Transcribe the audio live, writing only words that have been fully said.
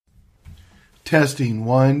Testing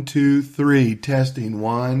 1, 2, 3. Testing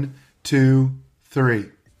 1, 2, 3.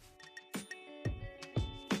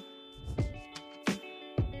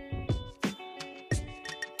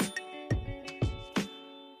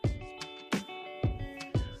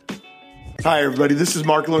 Hi, everybody. This is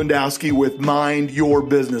Mark Lewandowski with Mind Your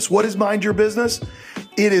Business. What is Mind Your Business?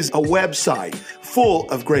 It is a website full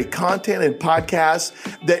of great content and podcasts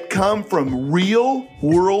that come from real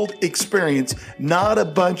world experience, not a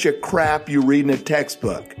bunch of crap you read in a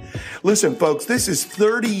textbook. Listen, folks, this is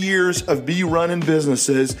 30 years of me running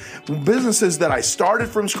businesses that I started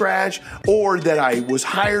from scratch or that I was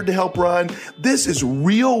hired to help run. This is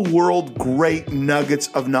real world great nuggets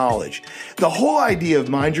of knowledge. The whole idea of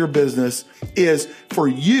Mind Your Business is for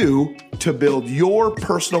you to build your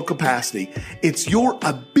personal capacity. It's your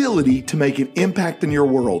ability to make an impact in your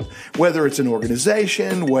world, whether it's an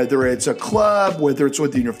organization, whether it's a club, whether it's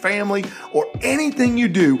within your family, or anything you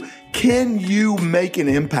do. Can you make an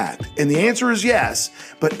impact? And the answer is yes.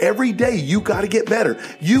 But every day you got to get better.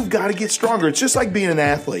 You've got to get stronger. It's just like being an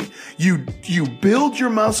athlete. You build your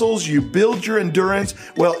muscles, you build your endurance.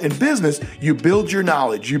 Well, in business, you build your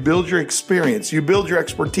knowledge, you build your experience, you build your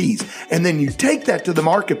expertise, and then you take that to the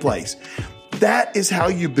marketplace. That is how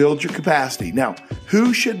you build your capacity. Now,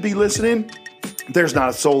 who should be listening? There's not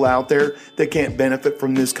a soul out there that can't benefit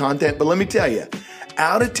from this content. But let me tell you,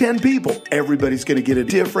 out of 10 people, everybody's going to get a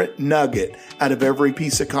different nugget out of every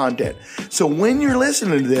piece of content. So when you're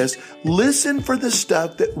listening to this, listen for the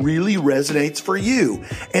stuff that really resonates for you.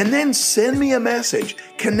 And then send me a message.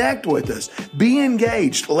 Connect with us. Be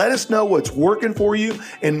engaged. Let us know what's working for you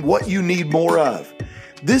and what you need more of.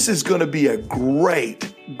 This is going to be a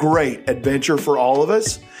great adventure for all of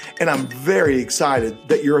us. And I'm very excited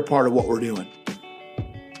that you're a part of what we're doing.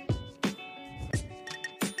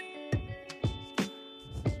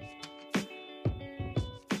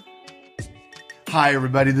 Hi,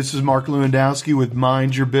 everybody. This is Mark Lewandowski with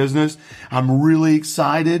Mind Your Business. I'm really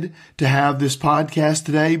excited to have this podcast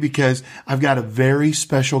today because I've got a very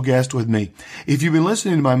special guest with me. If you've been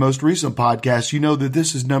listening to my most recent podcast, you know that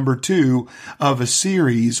this is number 2 of a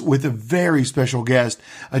series with a very special guest,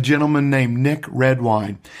 a gentleman named Nick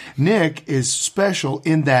Redwine. Nick is special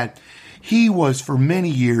in that he was for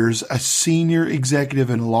many years a senior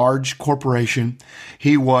executive in a large corporation.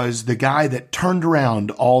 He was the guy that turned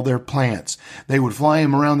around all their plants. They would fly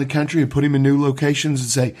him around the country and put him in new locations and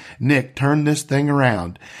say, Nick, turn this thing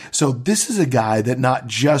around. So this is a guy that not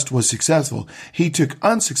just was successful, he took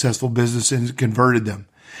unsuccessful businesses and converted them.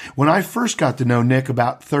 When I first got to know Nick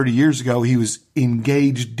about 30 years ago, he was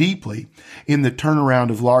engaged deeply in the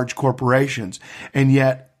turnaround of large corporations and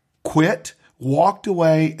yet walked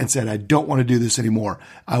away and said, I don't want to do this anymore.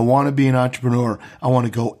 I want to be an entrepreneur. I want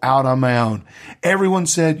to go out on my own. Everyone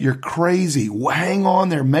said, you're crazy. Hang on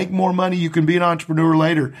there. Make more money. You can be an entrepreneur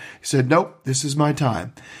later. He said, nope, this is my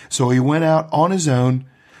time. So he went out on his own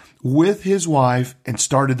with his wife and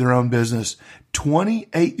started their own business.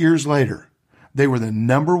 28 years later, they were the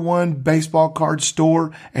number 1 baseball card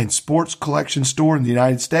store and sports collection store in the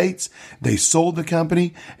United States. They sold the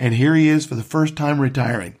company, and here he is for the first time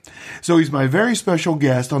retiring. So he's my very special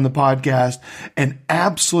guest on the podcast, an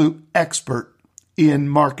absolute expert in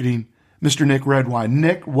marketing, Mr. Nick Redwine.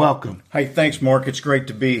 Nick, welcome. Hey, thanks, Mark. It's great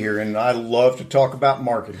to be here, and I love to talk about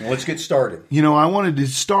marketing. Let's get started. You know, I wanted to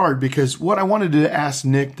start because what I wanted to ask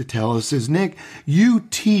Nick to tell us is, Nick, you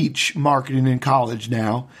teach marketing in college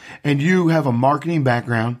now, and you have a marketing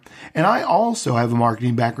background, and I also have a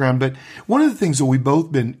marketing background, but one of the things that we've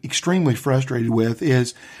both been extremely frustrated with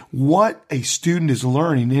is what a student is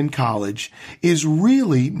learning in college is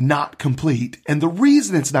really not complete. And the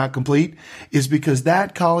reason it's not complete is because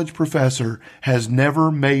that college professor has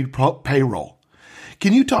never made payroll.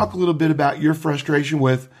 Can you talk a little bit about your frustration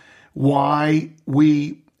with why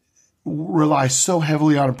we rely so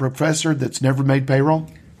heavily on a professor that's never made payroll?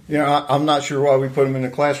 Yeah, I'm not sure why we put them in the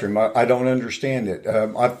classroom. I don't understand it.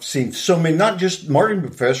 I've seen so many, not just marketing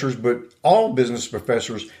professors, but all business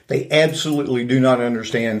professors. They absolutely do not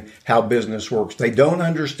understand how business works. They don't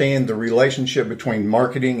understand the relationship between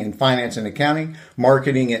marketing and finance and accounting,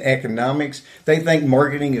 marketing and economics. They think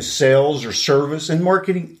marketing is sales or service, and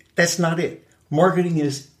marketing, that's not it. Marketing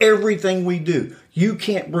is everything we do. You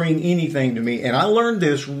can't bring anything to me. And I learned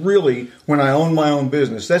this really when I owned my own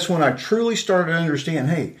business. That's when I truly started to understand,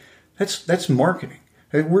 hey, that's marketing.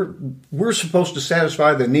 We're supposed to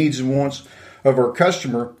satisfy the needs and wants of our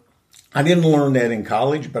customer. I didn't learn that in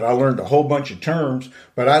college, but I learned a whole bunch of terms.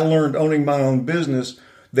 But I learned owning my own business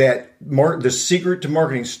that the secret to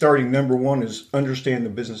marketing starting number 1 is understand the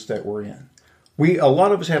business that we're in. A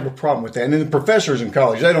lot of us have a problem with that. And then the professors in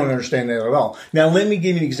college, they don't understand that at all. Now, let me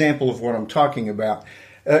give you an example of what I'm talking about.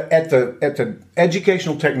 At the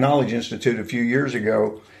Educational Technology Institute a few years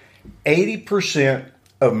ago, 80%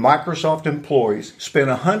 of Microsoft employees spent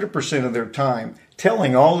 100% of their time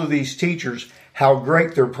telling all of these teachers how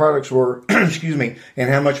great their products were, excuse me, and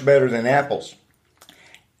how much better than Apple's.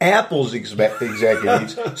 Apple's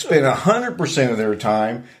executives spend 100% of their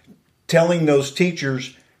time telling those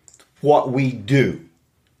teachers what we do.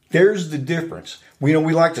 There's the difference. We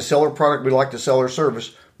like to sell our product, we like to sell our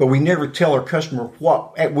service, but we never tell our customer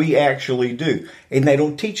what we actually do. And they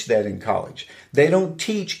don't teach that in college. They don't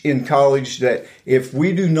teach in college that if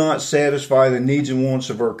we do not satisfy the needs and wants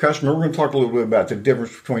of our customer, we're going to talk a little bit about the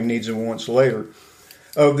difference between needs and wants later,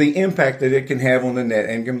 of the impact that it can have on the net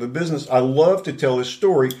income of the business. I love to tell this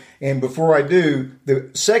story. And before I do, the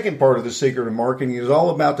second part of the secret of marketing is all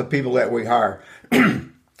about the people that we hire.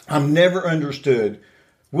 I've never understood.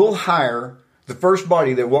 We'll hire the first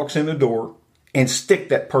body that walks in the door and stick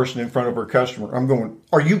that person in front of our customer. I'm going,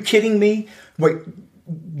 are you kidding me? Wait,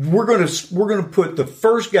 we're going to put the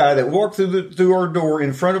first guy that walked through our door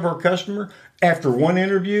in front of our customer after one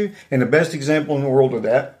interview. And the best example in the world of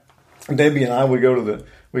that, Debbie and I, we go to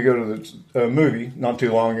the movie not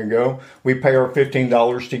too long ago. We pay our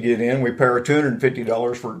 $15 to get in. We pay our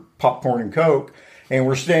 $250 for popcorn and Coke. And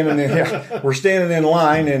we're standing in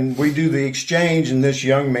line, and we do the exchange, and this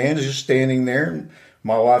young man is just standing there. And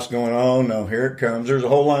my wife's going, oh, no, here it comes. There's a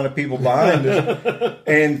whole line of people behind us.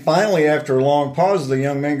 And finally, after a long pause, the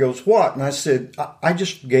young man goes, what? And I said, I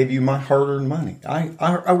just gave you my hard-earned money.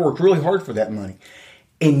 I worked really hard for that money.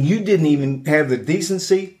 And you didn't even have the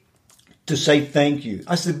decency to say thank you.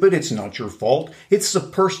 I said, but it's not your fault. It's the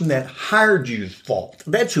person that hired you's fault.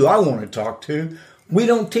 That's who I want to talk to. We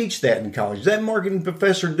don't teach that in college. That marketing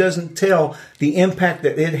professor doesn't tell the impact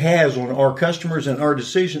that it has on our customers and our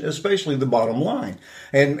decision, especially the bottom line.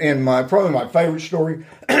 And probably my favorite story,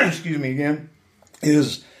 excuse me again,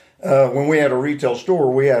 is when we had a retail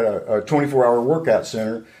store, we had a 24-hour workout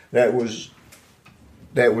center that was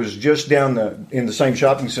just down in the same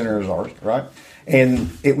shopping center as ours, right?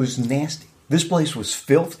 And it was nasty. This place was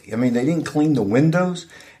filthy. I mean, they didn't clean the windows.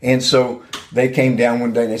 And so they came down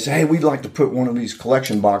one day and they said, hey, we'd like to put one of these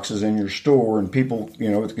collection boxes in your store, and people,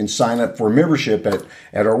 can sign up for a membership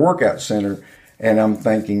at our workout center. And I'm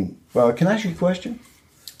thinking, can I ask you a question?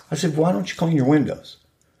 I said, why don't you clean your windows?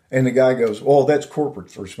 And the guy goes, well, that's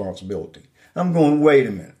corporate's responsibility. I'm going, wait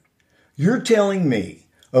a minute. You're telling me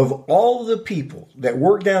of all the people that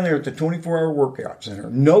work down there at the 24-hour workout center,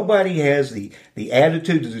 nobody has the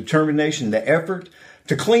attitude, the determination, the effort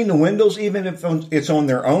to clean the windows, even if it's on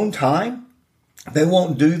their own time? They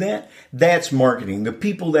won't do that. That's marketing, the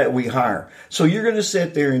people that we hire. So you're going to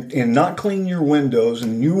sit there and not clean your windows,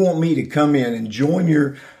 and you want me to come in and join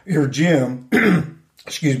your gym,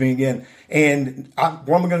 excuse me again, and I'm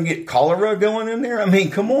going to get cholera going in there? I mean,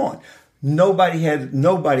 come on. Nobody had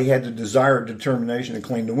the desire or determination to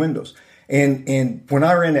clean the windows. And when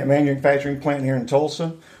I ran that manufacturing plant here in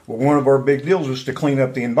Tulsa, one of our big deals was to clean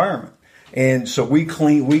up the environment. And so we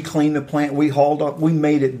cleaned the plant, we hauled up, we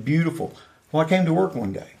made it beautiful. Well, I came to work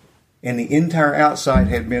one day, and the entire outside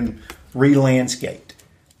had been re-landscaped.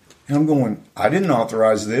 And I'm going, I didn't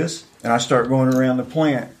authorize this. And I start going around the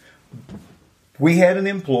plant. We had an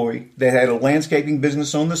employee that had a landscaping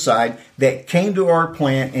business on the side that came to our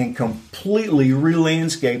plant and completely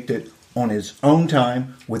re-landscaped it on his own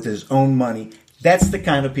time with his own money. That's the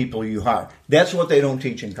kind of people you hire. That's what they don't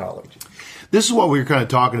teach in college. This is what we were kind of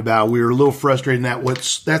talking about. We were a little frustrated in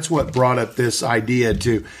that's what brought up this idea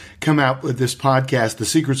to come out with this podcast, The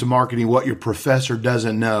Secrets of Marketing, What Your Professor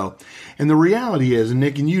Doesn't Know. And the reality is, and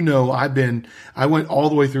Nick, and I went all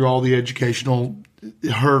the way through all the educational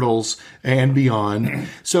hurdles and beyond.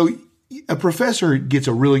 So a professor gets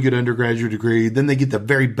a really good undergraduate degree, then they get the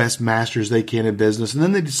very best master's they can in business, and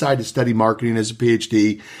then they decide to study marketing as a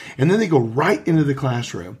PhD, and then they go right into the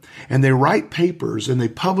classroom, and they write papers, and they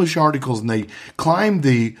publish articles, and they climb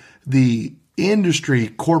the industry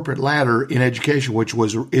corporate ladder in education, which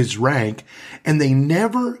is rank, and they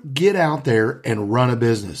never get out there and run a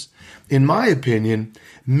business. In my opinion,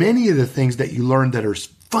 many of the things that you learn that are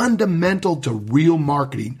fundamental to real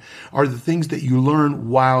marketing are the things that you learn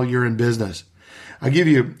while you're in business. I'll give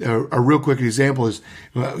you a real quick example is,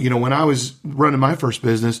 when I was running my first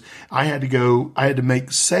business, I had to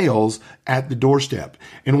make sales at the doorstep.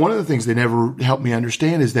 And one of the things they never helped me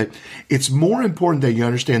understand is that it's more important that you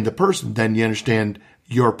understand the person than you understand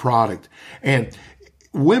your product. And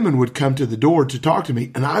women would come to the door to talk to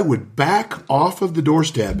me, and I would back off of the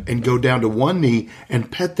doorstep and go down to one knee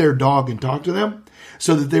and pet their dog and talk to them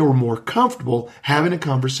so that they were more comfortable having a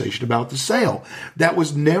conversation about the sale. That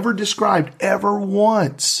was never described ever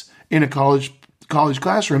once in a college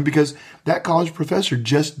classroom because that college professor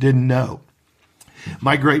just didn't know.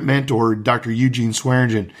 My great mentor, Dr. Eugene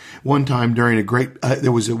Swearingen, one time during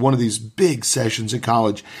there was one of these big sessions at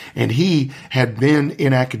college, and he had been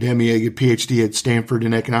in academia, a PhD at Stanford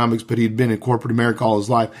in economics, but he'd been in corporate America all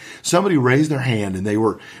his life. Somebody raised their hand, and there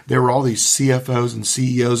were all these CFOs and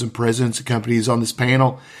CEOs and presidents of companies on this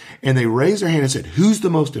panel, and they raised their hand and said, "Who's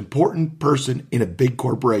the most important person in a big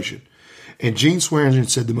corporation?" And Gene Swearingen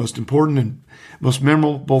said the most important and most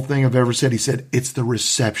memorable thing I've ever said. He said, "It's the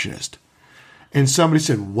receptionist." And somebody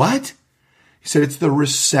said, "What?" He said, "It's the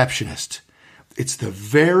receptionist. It's the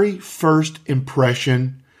very first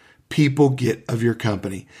impression people get of your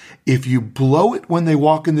company. If you blow it when they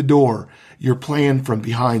walk in the door, you're playing from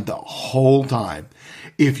behind the whole time.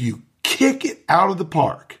 If you kick it out of the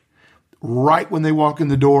park right when they walk in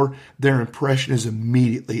the door, their impression is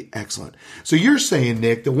immediately excellent." So you're saying,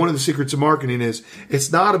 Nick, that one of the secrets of marketing is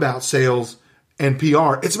it's not about sales and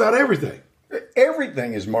PR. It's about everything.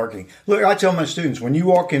 Everything is marketing. Look, I tell my students, when you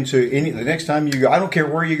walk into the next time you go, I don't care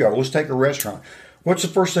where you go, let's take a restaurant. What's the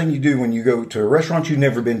first thing you do when you go to a restaurant you've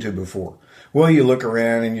never been to before? Well, you look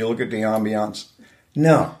around and you look at the ambiance.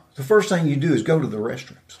 No, the first thing you do is go to the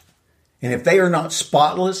restrooms. And if they are not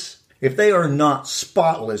spotless,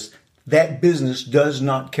 that business does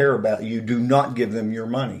not care about you. Do not give them your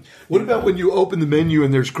money. What about when you open the menu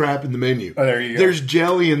and there's crap in the menu? Oh, there you go. There's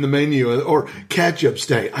jelly in the menu or ketchup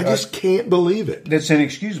stain. I just can't believe it. That's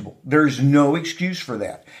inexcusable. There's no excuse for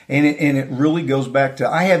that. And it really goes back to,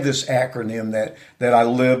 I have this acronym that I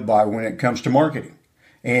live by when it comes to marketing.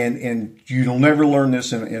 And you'll never learn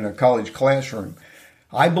this in a college classroom.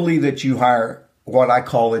 I believe that you hire what I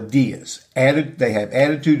call a DIAs. They have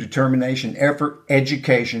attitude, determination, effort,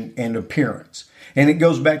 education, and appearance. And it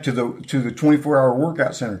goes back to the 24-hour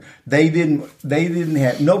workout center.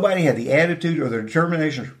 Nobody had the attitude or the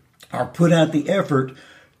determination or put out the effort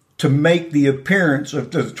to make the appearance of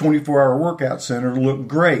the 24-hour workout center look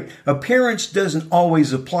great. Appearance doesn't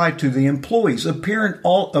always apply to the employees.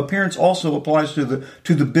 Appearance also applies to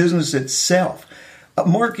the business itself.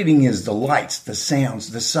 Marketing is the lights, the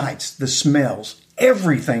sounds, the sights, the smells.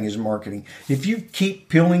 Everything is marketing. If you keep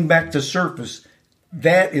peeling back the surface,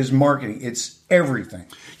 that is marketing. It's everything.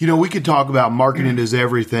 You know, we could talk about marketing as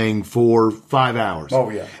everything for 5 hours. Oh,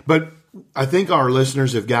 yeah. But I think our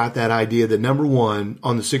listeners have got that idea that number one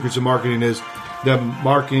on the secrets of marketing is that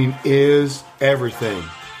marketing is everything.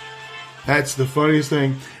 That's the funniest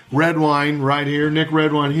thing. Redwine right here. Nick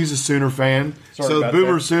Redwine, he's a Sooner fan. So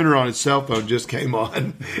Boomer Sooner on his cell phone just came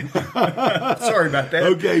on. Sorry about that.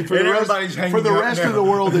 Okay, for the rest of the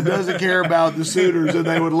world that doesn't care about the Sooners and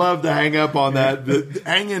they would love to hang up on that,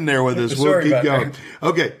 hang in there with us. We'll keep going.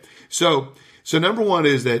 Okay, so number one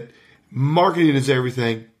is that marketing is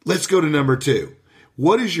everything. Let's go to number two.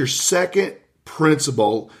 What is your second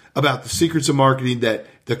principle about the secrets of marketing that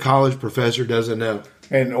the college professor doesn't know?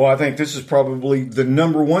 And I think this is probably the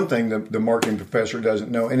number one thing the marketing professor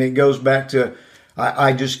doesn't know. And it goes back to,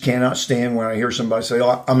 I just cannot stand when I hear somebody say,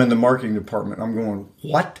 "Oh, I'm in the marketing department." I'm going,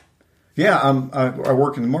 "What?" Yeah, I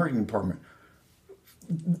work in the marketing department.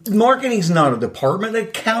 Marketing is not a department.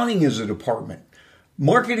 Accounting is a department.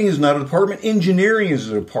 Marketing is not a department. Engineering is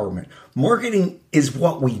a department. Marketing is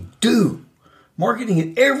what we do.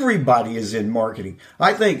 Marketing, everybody is in marketing.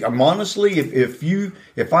 I think, honestly,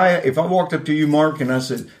 if I walked up to you, Mark, and I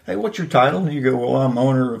said, "Hey, what's your title?" And you go, "Well, I'm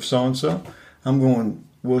owner of so-and-so." I'm going,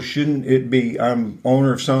 "Well, shouldn't it be I'm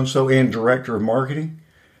owner of so-and-so and director of marketing?"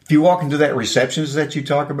 If you walk into that receptionist that you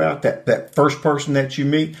talk about, that first person that you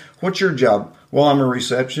meet, what's your job? "Well, I'm a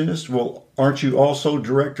receptionist." Well, aren't you also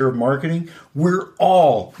director of marketing? We're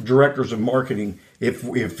all directors of marketing. If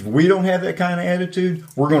we don't have that kind of attitude,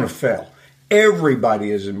 we're going to fail.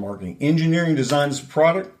 Everybody is in marketing. Engineering designs a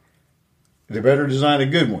product. They better design a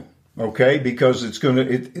good one, okay? Because it's going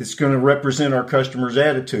to represent our customer's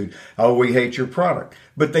attitude. "Oh, we hate your product."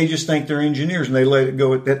 But they just think they're engineers and they let it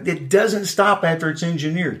go. It doesn't stop after it's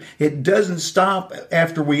engineered. It doesn't stop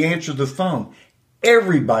after we answer the phone.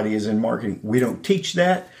 Everybody is in marketing. We don't teach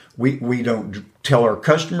that. We don't tell our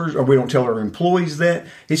customers or we don't tell our employees that.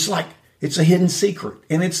 It's like, it's a hidden secret,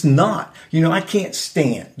 and it's not. You know, I can't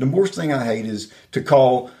stand. The worst thing I hate is to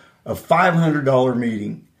call a $500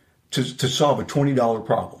 meeting to solve a $20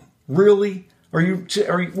 problem. Really?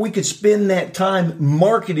 We could spend that time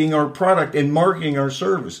marketing our product and marketing our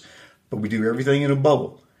service, but we do everything in a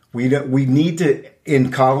bubble. We need to,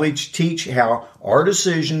 in college, teach how our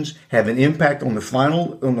decisions have an impact on the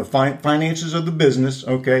finances of the business,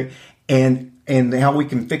 okay, and how we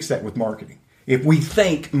can fix that with marketing. If we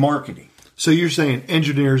think marketing. So you're saying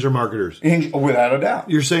engineers are marketers? Without a doubt.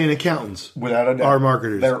 You're saying accountants? Without a doubt. Are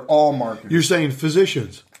marketers? They're all marketers. You're saying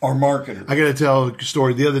physicians? Are marketers. I got to tell a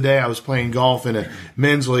story. The other day I was playing golf in a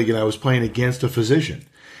men's league and I was playing against a physician.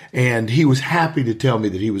 And he was happy to tell me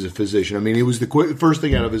that he was a physician. I mean, it was the first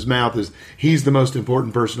thing out of his mouth is he's the most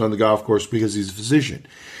important person on the golf course because he's a physician.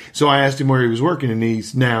 So I asked him where he was working, and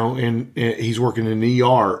he's working in an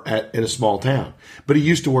ER in a small town. But he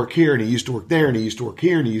used to work here, and he used to work there, and he used to work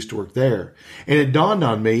here, and he used to work there. And it dawned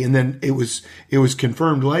on me, and then it was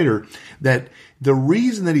confirmed later that the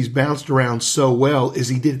reason that he's bounced around so well is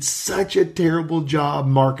he did such a terrible job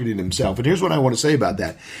marketing himself. And here's what I want to say about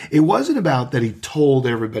that. It wasn't about that he told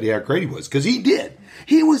everybody how great he was, because he did.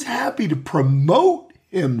 He was happy to promote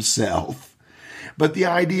himself. But the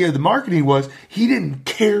idea of the marketing was he didn't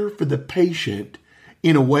care for the patient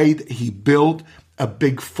in a way that he built a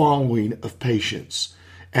big following of patients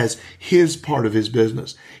as his part of his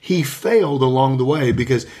business. He failed along the way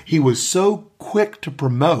because he was so quick to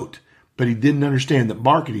promote, but he didn't understand that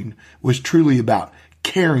marketing was truly about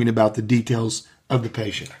caring about the details of the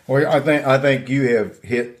patient. Well, I think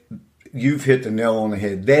you've hit the nail on the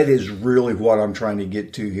head. That is really what I'm trying to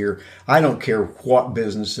get to here. I don't care what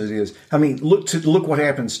business it is. I mean, look what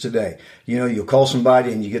happens today. You know, you'll call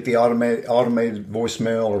somebody and you get the automated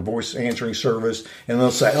voicemail or voice answering service, and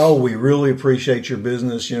they'll say, "Oh, we really appreciate your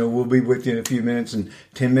business. You know, we'll be with you in a few minutes." And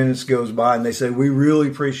 10 minutes goes by, and they say, "We really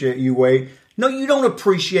appreciate you. Wait." No, you don't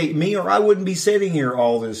appreciate me, or I wouldn't be sitting here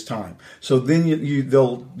all this time. So then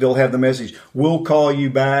they'll have the message, "We'll call you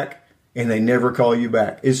back." And they never call you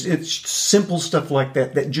back. It's simple stuff like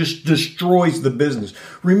that just destroys the business.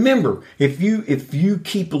 Remember, if you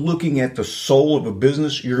keep looking at the soul of a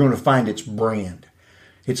business, you're going to find its brand.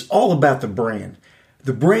 It's all about the brand.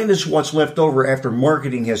 The brand is what's left over after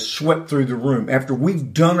marketing has swept through the room. After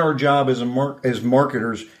we've done our job as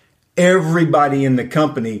marketers, everybody in the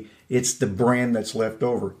company, it's the brand that's left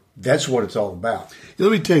over. That's what it's all about.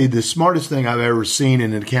 Let me tell you, the smartest thing I've ever seen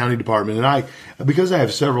in an accounting department, and because I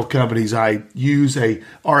have several companies, I use a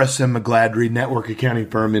RSM McGladrey network accounting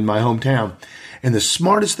firm in my hometown. And the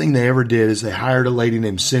smartest thing they ever did is they hired a lady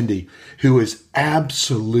named Cindy, who is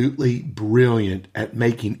absolutely brilliant at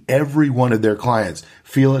making every one of their clients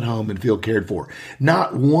feel at home and feel cared for.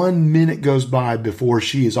 Not 1 minute goes by before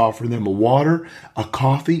she is offering them a water, a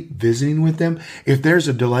coffee, visiting with them. If there's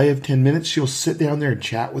a delay of 10 minutes, she'll sit down there and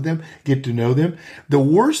chat with them, get to know them. The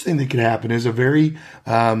worst thing that could happen is a very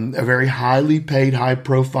highly paid, high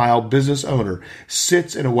profile business owner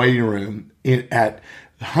sits in a waiting room at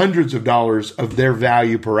hundreds of dollars of their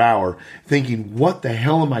value per hour, thinking, what the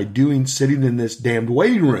hell am I doing sitting in this damned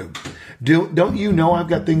waiting room? Don't you know I've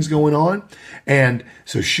got things going on? And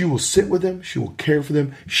so she will sit with them. She will care for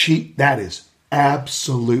them. That is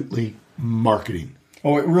absolutely marketing.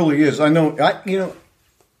 Oh, it really is. I know.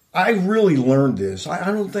 I really learned this.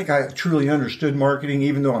 I don't think I truly understood marketing,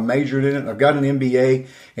 even though I majored in it. I've got an MBA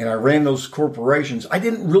and I ran those corporations. I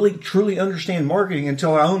didn't really truly understand marketing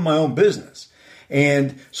until I owned my own business.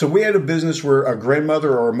 And so we had a business where a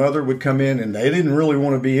grandmother or a mother would come in, and they didn't really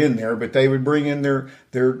want to be in there, but they would bring in their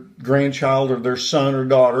grandchild or their son or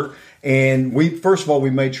daughter. And first of all, we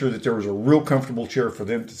made sure that there was a real comfortable chair for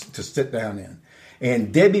them to sit down in.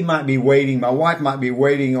 And Debbie might be waiting, my wife might be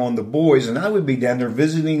waiting on the boys, and I would be down there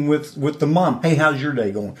visiting with the mom. Hey, how's your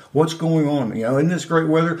day going? What's going on? You know, isn't this great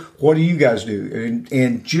weather? What do you guys do?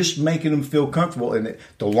 And just making them feel comfortable. And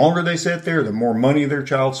the longer they sat there, the more money their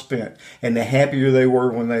child spent, and the happier they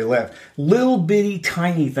were when they left. Little bitty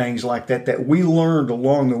tiny things like that we learned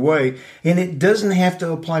along the way. And it doesn't have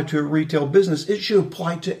to apply to a retail business. It should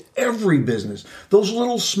apply to every business. Those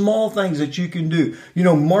little small things that you can do. You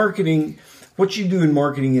know, marketing. What you do in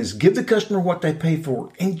marketing is give the customer what they pay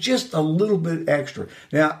for and just a little bit extra.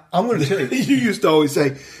 Now, I'm going to tell you. You used to always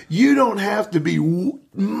say, you don't have to be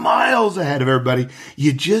miles ahead of everybody.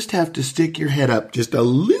 You just have to stick your head up just a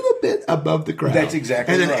little bit above the crowd. That's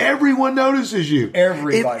exactly right. And then everyone notices you.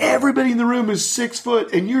 Everybody. If everybody in the room is 6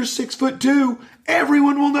 foot and you're 6'2",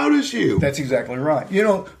 everyone will notice you. That's exactly right. You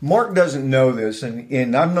know, Mark doesn't know this,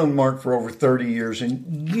 and I've known Mark for over 30 years.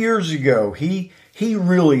 And years ago, he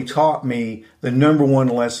really taught me the number one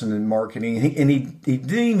lesson in marketing. And he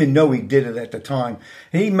didn't even know he did it at the time.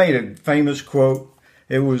 He made a famous quote.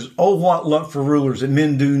 It was, "Oh, what luck for rulers that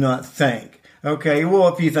men do not think." Okay, well,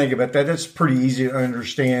 if you think about that, that's pretty easy to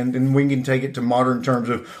understand, and we can take it to modern terms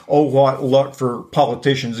of, oh, what luck for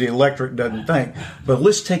politicians, the electorate doesn't think. But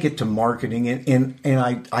let's take it to marketing, and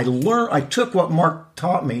I took what Mark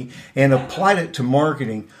taught me and applied it to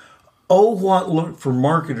marketing. Oh, what luck for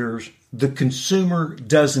marketers, the consumer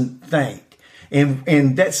doesn't think.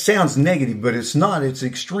 And that sounds negative, but it's not. It's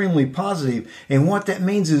extremely positive. And what that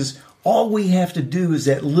means is all we have to do is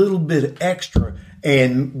that little bit extra,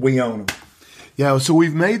 and we own them. Yeah, so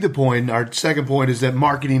we've made the point. Our second point is that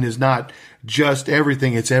marketing is not just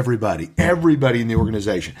everything, it's everybody in the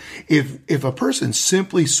organization. If a person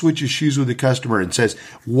simply switches shoes with the customer and says,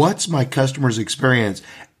 what's my customer's experience?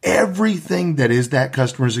 Everything that is that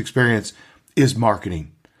customer's experience is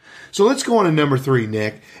marketing. So let's go on to number 3,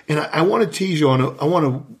 Nick. And I want to tease you on, I want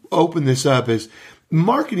to open this up as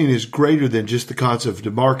marketing is greater than just the concept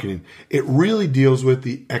of marketing. It really deals with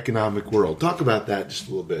the economic world. Talk about that just a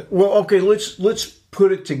little bit. Well, okay, let's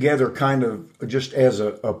put it together kind of just as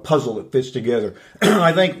a puzzle that fits together.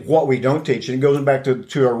 I think what we don't teach, and it goes back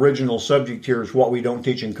to our original subject here, is what we don't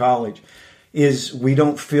teach in college, is we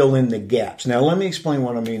don't fill in the gaps. Now, let me explain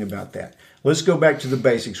what I mean about that. Let's go back to the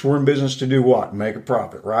basics. We're in business to do what? Make a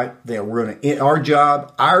profit, right? Then our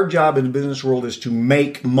job in the business world is to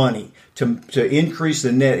make money, to increase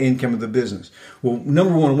the net income of the business. Well,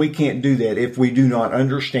 number one, we can't do that if we do not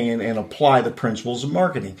understand and apply the principles of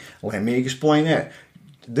marketing. Let me explain that.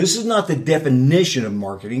 This is not the definition of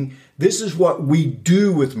marketing. This is what we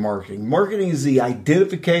do with marketing. Marketing is the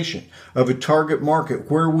identification of a target market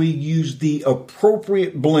where we use the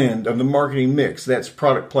appropriate blend of the marketing mix, that's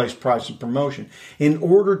product, place, price, and promotion, in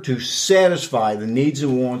order to satisfy the needs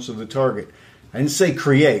and wants of the target. I didn't say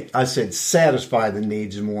create. I said satisfy the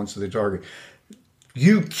needs and wants of the target.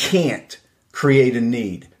 You can't create a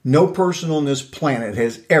need. No person on this planet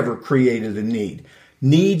has ever created a need.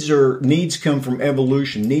 Needs come from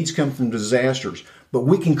evolution. Needs come from disasters. But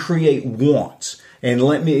we can create wants. And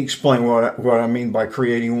let me explain what I mean by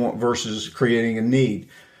creating want versus creating a need.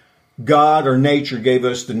 God or nature gave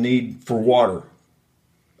us the need for water.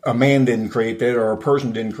 A man didn't create that, or a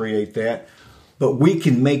person didn't create that. But we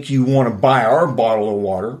can make you want to buy our bottle of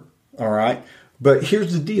water, all right? But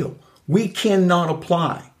here's the deal. We cannot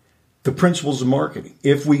apply the principles of marketing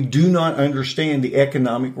if we do not understand the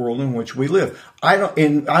economic world in which we live. I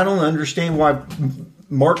don't understand why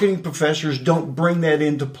marketing professors don't bring that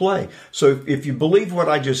into play. So if you believe what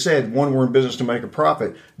I just said, one, we're in business to make a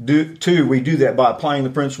profit. Two, we do that by applying the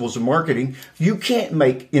principles of marketing. You can't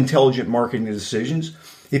make intelligent marketing decisions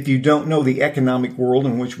if you don't know the economic world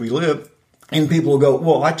in which we live. And people will go,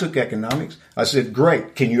 well, I took economics. I said,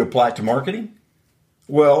 great. Can you apply it to marketing?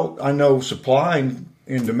 Well, I know supply and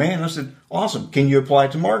demand. I said, awesome. Can you apply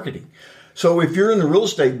it to marketing? So if you're in the real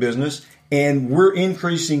estate business and we're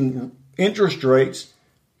increasing interest rates,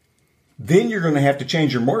 then you're going to have to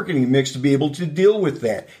change your marketing mix to be able to deal with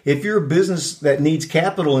that. If you're a business that needs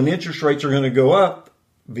capital and interest rates are going to go up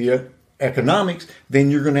via economics,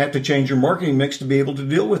 then you're going to have to change your marketing mix to be able to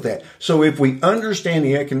deal with that. So if we understand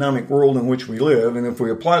the economic world in which we live, and if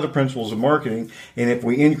we apply the principles of marketing, and if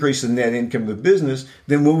we increase the net income of the business,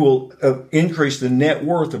 then we will increase the net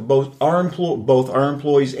worth of both our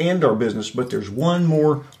employees and our business. But there's one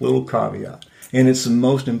more little caveat, and it's the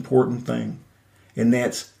most important thing, and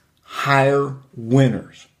that's hire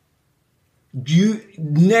winners. You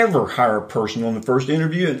never hire a person on the first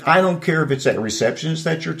interview, and I don't care if it's that receptionist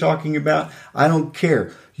that you're talking about. I don't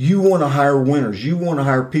care. You want to hire winners. You want to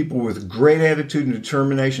hire people with great attitude and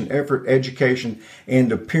determination, effort, education,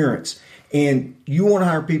 and appearance. And you want to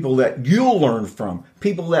hire people that you'll learn from,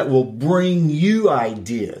 people that will bring you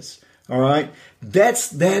ideas. All right? That's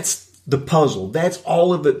the puzzle. That's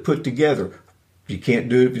all of it put together. You can't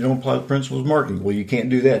do it if you don't apply the principles of marketing. Well, you can't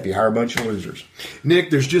do that if you hire a bunch of losers. Nick,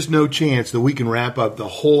 there's just no chance that we can wrap up the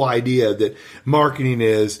whole idea that marketing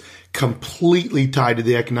is completely tied to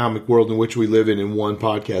the economic world in which we live in one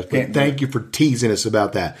podcast. But thank you for teasing us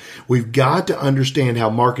about that. We've got to understand how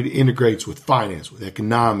marketing integrates with finance, with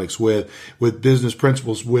economics, with business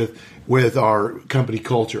principles, with our company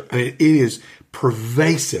culture. I mean, it is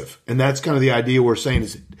pervasive. And that's kind of the idea we're saying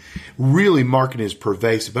is really marketing is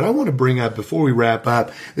pervasive. But I want to bring up, before we wrap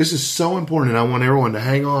up, this is so important, and I want everyone to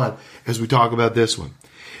hang on as we talk about this one.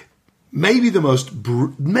 Maybe the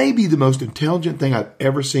most intelligent thing I've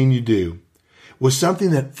ever seen you do was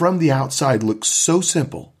something that from the outside looked so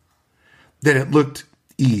simple that it looked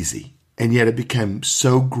easy, and yet it became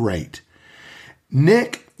so great.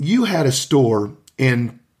 Nick, you had a store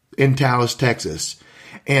in Dallas, Texas.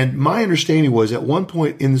 And my understanding was at one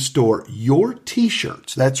point in the store, your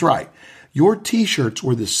T-shirts, that's right, your t-shirts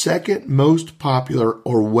were the second most popular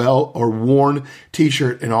or worn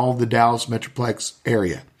t-shirt in all of the Dallas Metroplex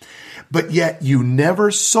area. But yet you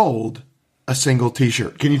never sold a single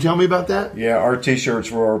t-shirt. Can you tell me about that? Yeah, our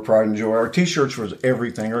t-shirts were our pride and joy. Our t-shirts was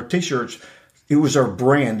everything. Our t-shirts, it was our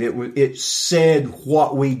brand. It said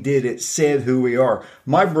what we did. It said who we are.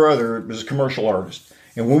 My brother was a commercial artist.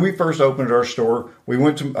 And when we first opened our store, I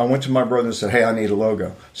went to my brother and said, "Hey, I need a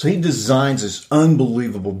logo." So he designs this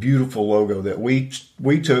unbelievable, beautiful logo that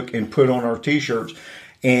we took and put on our t-shirts.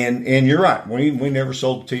 And you're right. We never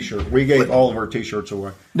sold a t-shirt. We gave all of our t-shirts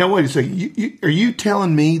away. Now, wait a second. Are you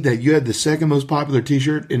telling me that you had the second most popular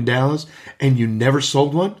t-shirt in Dallas and you never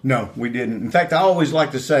sold one? No, we didn't. In fact, I always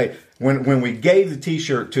like to say, when we gave the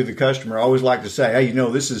t-shirt to the customer, I always like to say, "Hey,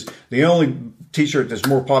 this is the only t-shirt that's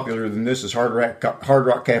more popular than this is Hard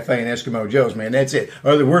Rock Cafe and Eskimo Joe's, man. That's it.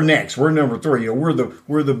 We're next. We're number 3.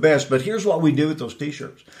 We're the best." But here's what we do with those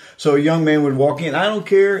t-shirts. So a young man would walk in. I don't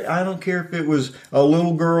care if it was a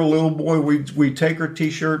little girl, a little boy. We'd take our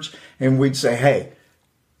t-shirts and we'd say, "Hey,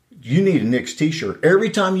 you need a Knicks t-shirt. Every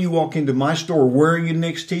time you walk into my store wearing a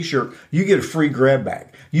Knicks t-shirt, you get a free grab bag.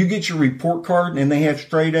 You get your report card and they have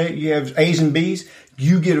straight A, you have A's and B's,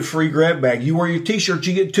 you get a free grab bag. You wear your t-shirt,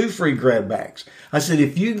 you get 2 free grab bags." I said,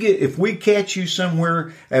 if we catch you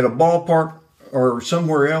somewhere at a ballpark or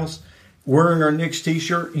somewhere else wearing our Knicks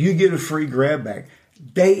t-shirt, you get a free grab bag.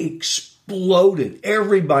 They exploded.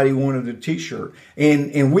 Everybody wanted a t-shirt.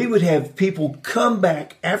 And we would have people come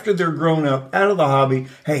back after they're grown up out of the hobby.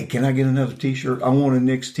 "Hey, can I get another t-shirt? I want a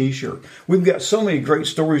Knicks t-shirt." We've got so many great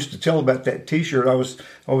stories to tell about that t-shirt.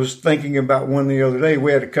 I was thinking about one the other day.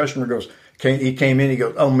 We had a customer he came in, he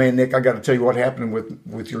goes, "Oh man, Nick, I got to tell you what happened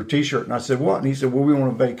with your t-shirt." And I said, "What?" And he said, "Well, we went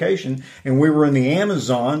on vacation and we were in the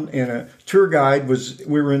Amazon and a tour guide and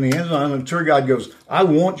the tour guide goes, 'I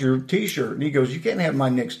want your t-shirt.' And he goes, 'You can't have my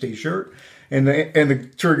Knicks t-shirt.' And the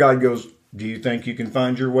tour guide goes, 'Do you think you can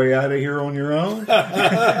find your way out of here on your own?'"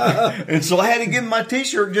 And so I had to give him my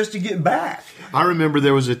t-shirt just to get back. I remember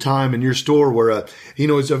there was a time in your store where,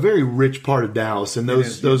 it's a very rich part of Dallas, and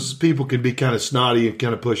those people can be kind of snotty and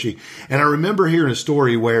kind of pushy. And I remember hearing a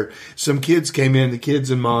story where some kids came in, the kids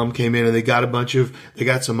and mom came in, and they got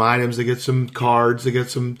some items, they got some cards, they got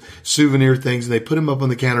some souvenir things, and they put them up on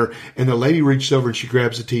the counter, and the lady reached over and she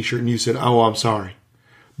grabs a t-shirt, and you said, "Oh, I'm sorry.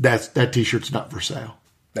 That t-shirt's not for sale."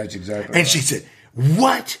 That's exactly and right. She said,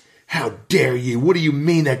 "What? How dare you? What do you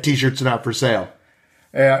mean that t-shirt's not for sale?"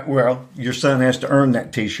 Well, your son has to earn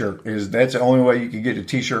that t-shirt. That's the only way you could get a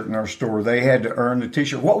t-shirt in our store. They had to earn the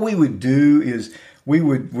t-shirt. What we would do is we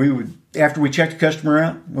would after we checked the customer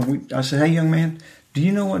out, I said, "Hey, young man, do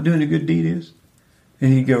you know what doing a good deed is?"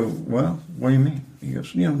 And he'd go, "Well, what do you mean?" He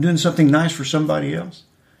goes, "Doing something nice for somebody else."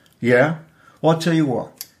 "Yeah? Well, I'll tell you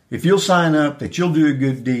what. If you'll sign up that you'll do a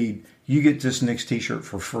good deed, you get this Knicks t-shirt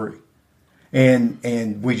for free."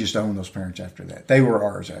 And we just owned those parents after that. They were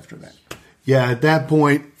ours after that. Yeah, at that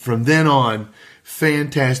point, from then on,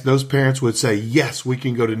 fantastic. Those parents would say, "Yes, we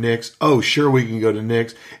can go to Knicks. Oh, sure, we can go to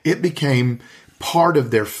Knicks." It became part of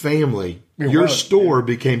their family. Your store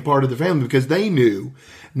became part of the family because they knew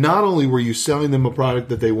not only were you selling them a product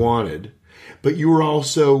that they wanted, but you were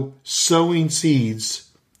also sowing seeds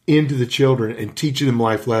into the children and teaching them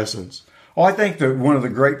life lessons. Well, I think that one of the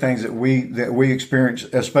great things that we experienced,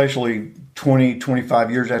 especially 20, 25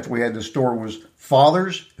 years after we had the store, was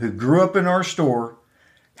fathers who grew up in our store,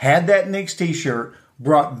 had that Knicks t-shirt,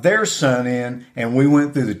 brought their son in, and we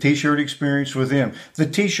went through the t-shirt experience with them. The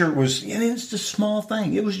t-shirt was, it's a small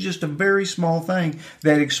thing. It was just a very small thing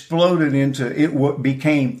that exploded into what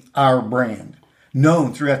became our brand,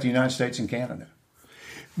 known throughout the United States and Canada.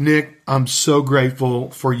 Nick, I'm so grateful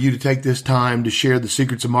for you to take this time to share the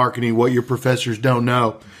secrets of marketing, what your professors don't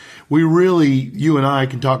know. You and I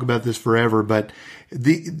can talk about this forever, but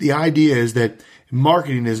the idea is that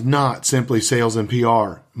marketing is not simply sales and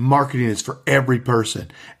PR. Marketing is for every person,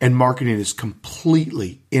 and marketing is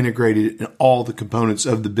completely integrated in all the components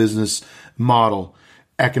of the business model: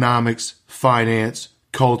 economics, finance,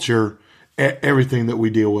 culture, everything that we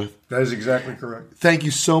deal with. That is exactly correct. Thank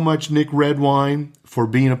you so much, Nick Redwine, for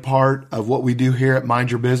being a part of what we do here at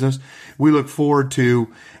Mind Your Business. We look forward to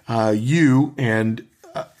you and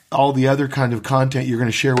all the other kind of content you're going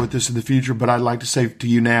to share with us in the future. But I'd like to say to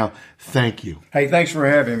you now, thank you. Hey, thanks for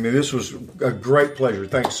having me. This was a great pleasure.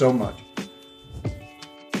 Thanks so much.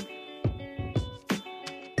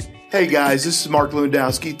 Hey guys, this is Mark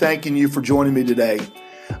Lewandowski thanking you for joining me today.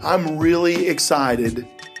 I'm really excited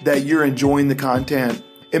that you're enjoying the content.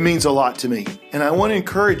 It means a lot to me. And I want to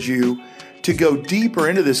encourage you to go deeper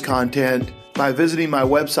into this content by visiting my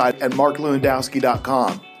website at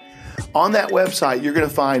marklewandowski.com. On that website, you're going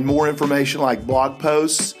to find more information like blog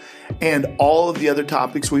posts and all of the other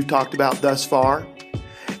topics we've talked about thus far.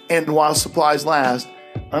 And while supplies last,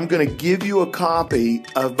 I'm going to give you a copy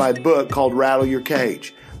of my book called Rattle Your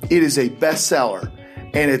Cage. It is a bestseller,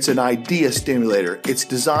 and it's an idea stimulator. It's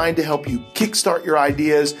designed to help you kickstart your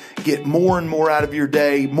ideas, get more and more out of your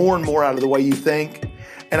day, more and more out of the way you think,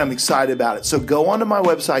 and I'm excited about it. So go onto my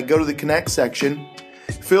website, go to the Connect section,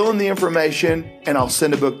 fill in the information, and I'll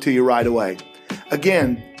send a book to you right away.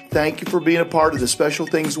 Again, thank you for being a part of the special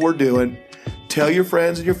things we're doing. Tell your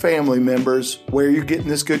friends and your family members where you're getting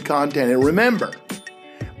this good content. And remember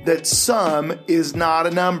that some is not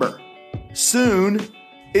a number. Soon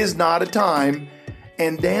is not a time.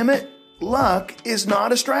 And damn it, luck is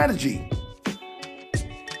not a strategy.